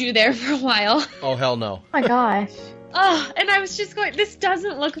hold you there for a while. Oh, hell no. Oh my gosh. Oh, and I was just going, this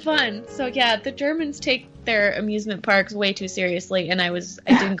doesn't look fun. So yeah, the Germans take their amusement parks way too seriously, and I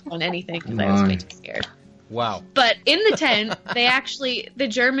didn't go on anything because I was way too scared. Wow. But in the tent, the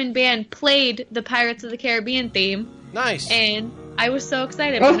German band played the Pirates of the Caribbean theme. Nice. And I was so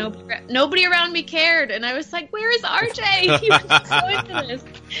excited, but nobody around me cared, and I was like, where is RJ? He was so into this.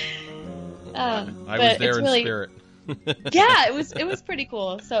 I was there in spirit. Yeah, it was pretty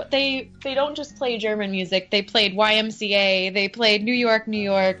cool. So they don't just play German music. They played YMCA. They played New York, New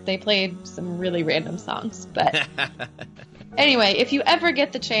York. They played some really random songs. But anyway, if you ever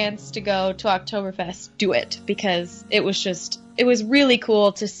get the chance to go to Oktoberfest, do it, because it was really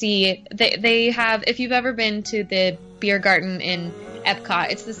cool to see. They have, if you've ever been to the beer garden in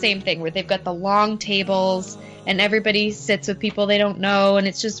Epcot, it's the same thing where they've got the long tables and everybody sits with people they don't know, and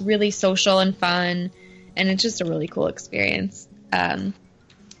it's just really social and fun. And it's just a really cool experience. And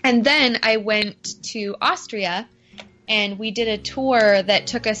then I went to Austria, and we did a tour that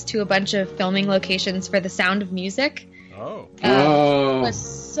took us to a bunch of filming locations for The Sound of Music. It was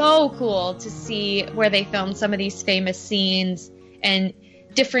so cool to see where they filmed some of these famous scenes, and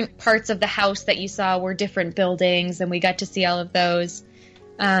different parts of the house that you saw were different buildings, and we got to see all of those.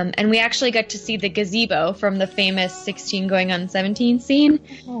 And we actually got to see the gazebo from the famous 16 going on 17 scene.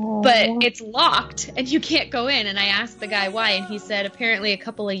 Aww. But it's locked and you can't go in. And I asked the guy why, and he said apparently a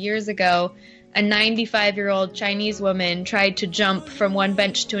couple of years ago, a 95-year-old Chinese woman tried to jump from one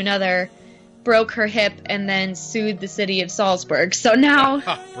bench to another, broke her hip, and then sued the city of Salzburg. So now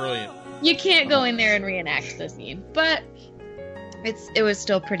brilliant. You can't go in there and reenact the scene. But it was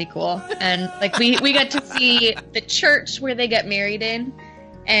still pretty cool. And like we got to see the church where they got married in.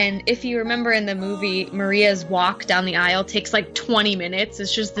 And if you remember in the movie, Maria's walk down the aisle takes like 20 minutes.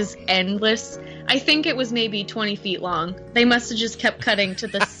 It's just this endless... I think it was maybe 20 feet long. They must have just kept cutting to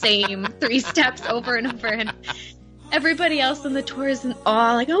the same 3 steps over and over. And everybody else in the tour is in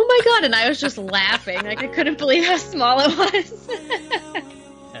awe, like, oh my God. And I was just laughing. Like, I couldn't believe how small it was.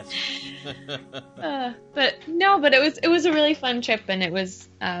 But it was a really fun trip, and it was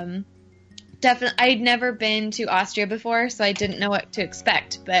definitely. I'd never been to Austria before, so I didn't know what to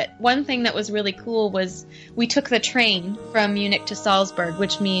expect. But one thing that was really cool was we took the train from Munich to Salzburg,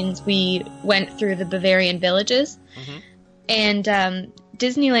 which means we went through the Bavarian villages. Mm-hmm. And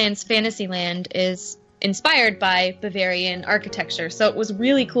Disneyland's Fantasyland is inspired by Bavarian architecture, so it was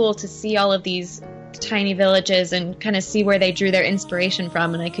really cool to see all of these tiny villages and kind of see where they drew their inspiration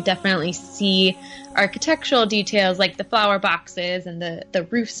from. And I could definitely see architectural details like the flower boxes and the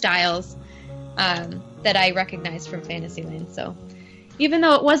roof styles that I recognized from Fantasyland. So even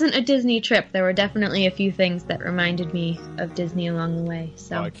though it wasn't a Disney trip, there were definitely a few things that reminded me of Disney along the way.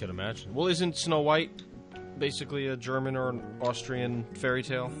 So I can imagine. Well, isn't Snow White basically a German or an Austrian fairy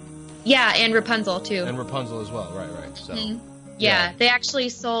tale? Yeah, and Rapunzel too. And Rapunzel as well, right. So yeah, they actually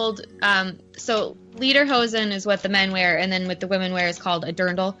sold so Lederhosen is what the men wear, and then what the women wear is called a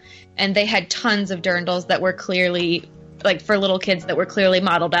dirndl, and they had tons of dirndls that were clearly, like, for little kids, that were clearly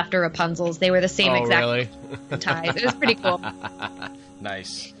modeled after Rapunzel's. They were the same exact really? ties. It was pretty cool.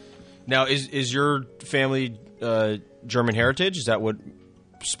 Nice. Now, is your family German heritage? Is that what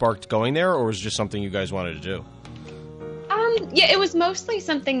sparked going there, or was it just something you guys wanted to do? Yeah, it was mostly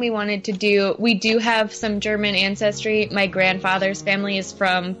something we wanted to do. We do have some German ancestry. My grandfather's family is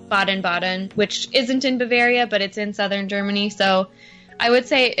from Baden-Baden, which isn't in Bavaria, but it's in southern Germany. So I would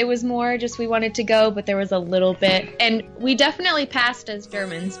say it was more just we wanted to go, but there was a little bit. And we definitely passed as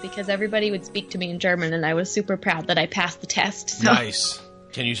Germans because everybody would speak to me in German, and I was super proud that I passed the test. So. Nice.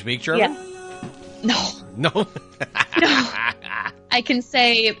 Can you speak German? Yeah. No. No? No. I can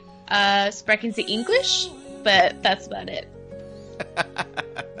say, sprechen Sie English? But that's about it.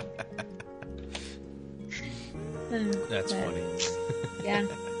 That's funny. Yeah.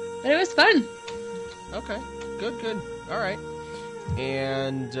 But it was fun. Okay. Good. All right.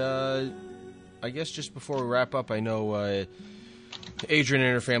 And I guess just before we wrap up, I know Adrian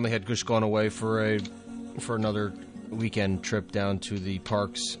and her family had just gone away for another weekend trip down to the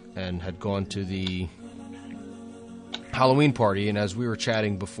parks and had gone to the Halloween party. And as we were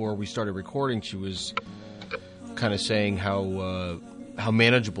chatting before we started recording, she was kind of saying how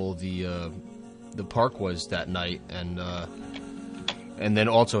manageable the park was that night, and then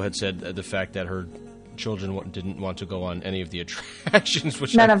also had said the fact that her children didn't want to go on any of the attractions,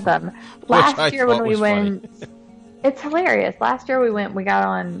 which none of them. Last year when we went, it's hilarious. Last year we got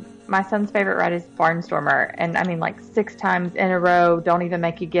on my son's favorite ride is Barnstormer, and I mean like 6 times in a row, don't even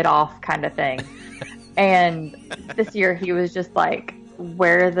make you get off kind of thing. And this year he was just like,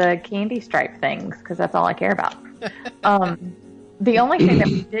 wear the candy stripe things because that's all I care about. The only thing that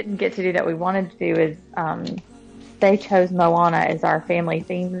we didn't get to do that we wanted to do is they chose Moana as our family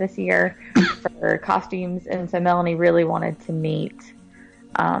theme this year for costumes, and so Melanie really wanted to meet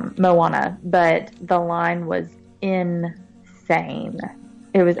Moana, but the line was insane.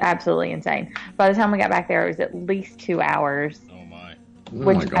 It was absolutely insane. By the time we got back there, it was at least 2 hours. Oh my!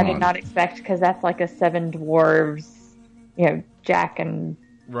 Which I did not expect because that's like a 7 dwarves, Jack and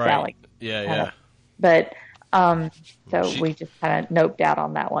Sally. Yeah. But so we just kind of noped out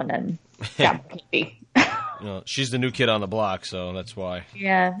on that one and got candy. She's the new kid on the block, so that's why.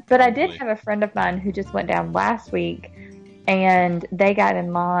 Yeah, but I did have a friend of mine who just went down last week, and they got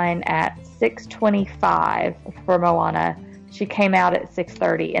in line at 6:25 for Moana. She came out at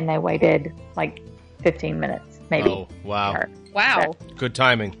 6:30, and they waited like 15 minutes, maybe. Oh, wow. Wow. So, good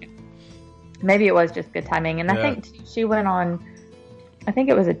timing. Maybe it was just good timing. And I think she went on, I think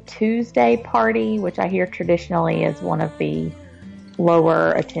it was a Tuesday party, which I hear traditionally is one of the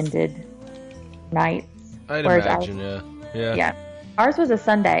lower attended nights. I'd imagine, Yeah. Ours was a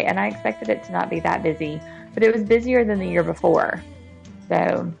Sunday, and I expected it to not be that busy, but it was busier than the year before.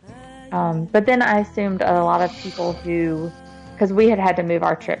 So, but then I assumed a lot of people because we had to move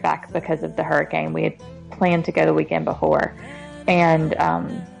our trip back because of the hurricane. We had planned to go the weekend before, and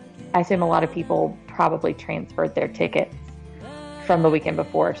I assume a lot of people probably transferred their tickets from the weekend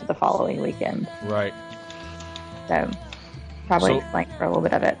before to the following weekend. Right. So, probably explain for a little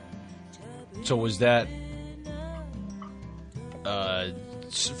bit of it. So was that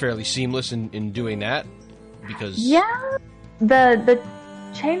fairly seamless in doing that? Because the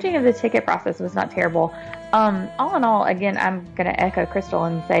changing of the ticket process was not terrible. All in all, again, I'm going to echo Crystal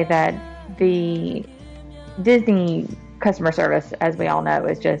and say that the Disney customer service, as we all know,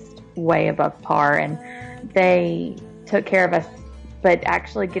 is just way above par, and they took care of us, but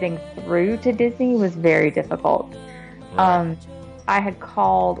actually getting through to Disney was very difficult. Right. I had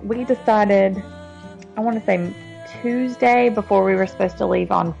called, we decided, I want to say Tuesday before we were supposed to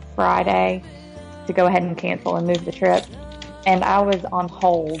leave on Friday to go ahead and cancel and move the trip. And I was on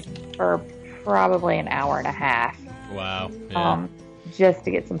hold for probably an hour and a half. Wow. Yeah. Just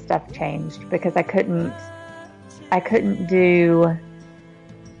to get some stuff changed because I couldn't do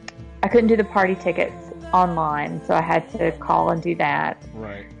the party tickets online, so I had to call and do that.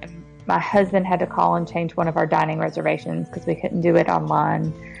 Right. And my husband had to call and change one of our dining reservations because we couldn't do it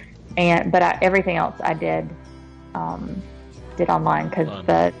online. But everything else I did online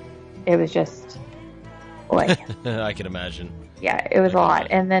because it was just boy. I can imagine. Yeah, it was a lot,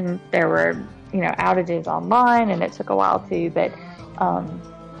 and then there were outages online, and it took a while too. But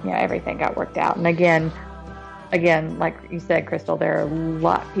everything got worked out. And again, like you said, Crystal, there are a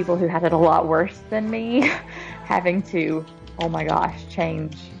lot of people who had it a lot worse than me, having to, oh my gosh,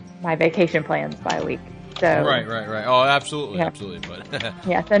 change my vacation plans by a week. So right. Oh, absolutely. But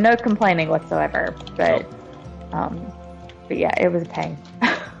yeah, so no complaining whatsoever. But but yeah, it was a pain.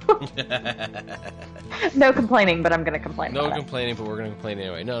 No complaining, but I'm going to complain. No complaining, but we're going to complain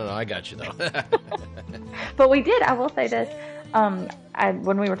anyway. No, I got you though. But we did. I will say this.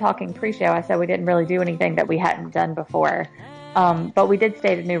 When we were talking pre-show, I said we didn't really do anything that we hadn't done before. But we did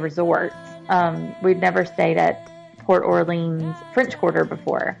stay at a new resort. We'd never stayed at Port Orleans French Quarter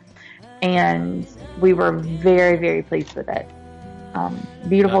before. And we were very, very pleased with it.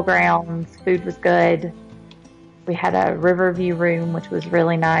 Beautiful grounds. Food was good. We had a river view room, which was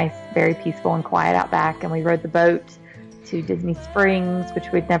really nice, very peaceful and quiet out back. And we rode the boat to Disney Springs,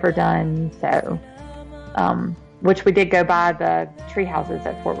 which we'd never done. So, which we did go by the tree houses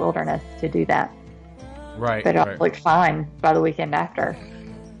at Fort Wilderness to do that. Right. But it looked fine by the weekend after.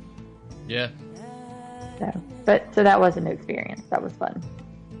 Yeah. So that was a new experience. That was fun.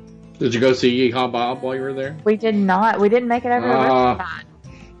 Did you go see Yeehaw Bob while you were there? We did not. We didn't make it over to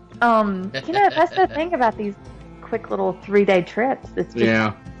Riverside. That's the thing about these quick little 3-day trips. It's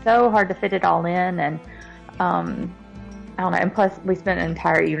just so hard to fit it all in, and I don't know. And plus, we spent an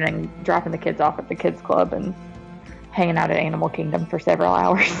entire evening dropping the kids off at the kids club and hanging out at Animal Kingdom for several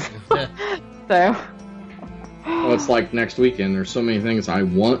hours. So, well, it's like next weekend. There's so many things I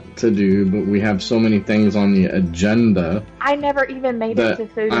want to do, but we have so many things on the agenda. I never even made it to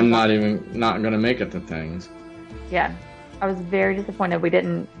food. I'm not going to make it to things. Yeah, I was very disappointed we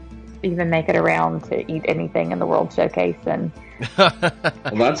didn't even make it around to eat anything in the World Showcase. And well,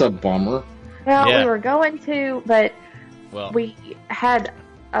 that's a bummer. Well, we were going to, but we had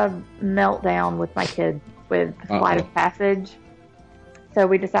a meltdown with my kids with Flight of Passage. So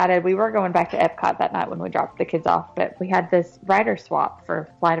we decided we were going back to Epcot that night when we dropped the kids off, but we had this rider swap for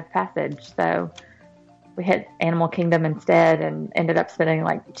Flight of Passage. So we hit Animal Kingdom instead and ended up spending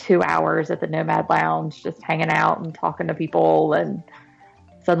like 2 hours at the Nomad Lounge just hanging out and talking to people. And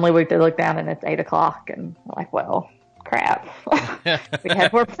suddenly we look down and it's 8 o'clock and we're like, well, crap. We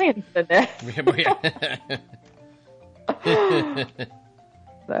had more plans than this.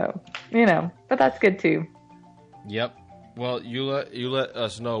 So, but that's good too. Yep. Well, you let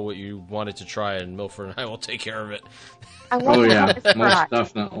us know what you wanted to try, and Milford and I will take care of it. Most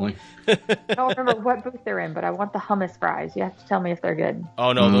definitely. I don't remember what booth they're in, but I want the hummus fries. You have to tell me if they're good.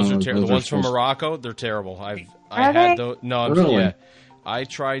 Oh no, those are terrible. The ones from Morocco, they're terrible. I had those. No, really? I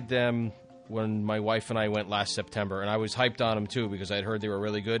tried them when my wife and I went last September, and I was hyped on them too because I'd heard they were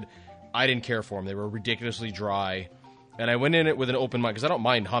really good. I didn't care for them; they were ridiculously dry, and I went in it with an open mind because I don't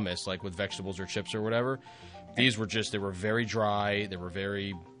mind hummus, like with vegetables or chips or whatever. These were they were very dry. They were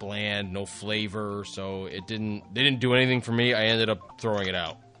very bland, no flavor. So they didn't do anything for me. I ended up throwing it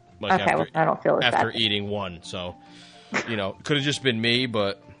out. I don't feel after eating one. So, could have just been me,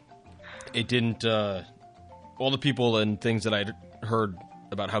 but it didn't. All the people and things that I'd heard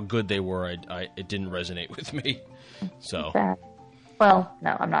about how good they were, it didn't resonate with me. So, sad. Well,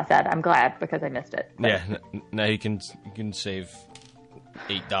 no, I'm not sad. I'm glad because I missed it. But. Yeah, now you can save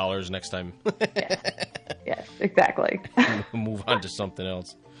 $8 next time. Yes, exactly. Move on to something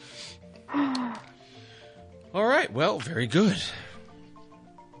else. All right. Well, very good.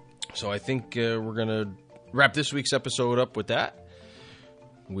 So I think we're going to wrap this week's episode up with that.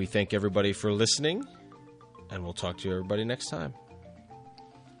 We thank everybody for listening, and we'll talk to everybody next time.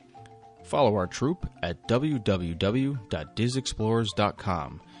 Follow our troupe at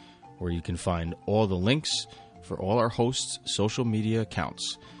www.DizExplorers.com, where you can find all the links for all our hosts' social media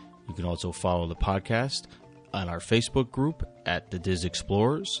accounts. You can also follow the podcast on our Facebook group at The Diz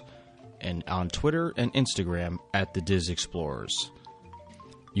Explorers and on Twitter and Instagram at The Diz Explorers.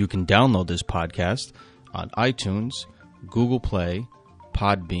 You can download this podcast on iTunes, Google Play,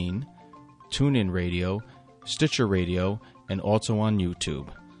 Podbean, TuneIn Radio, Stitcher Radio, and also on YouTube.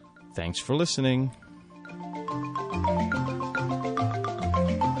 Thanks for listening.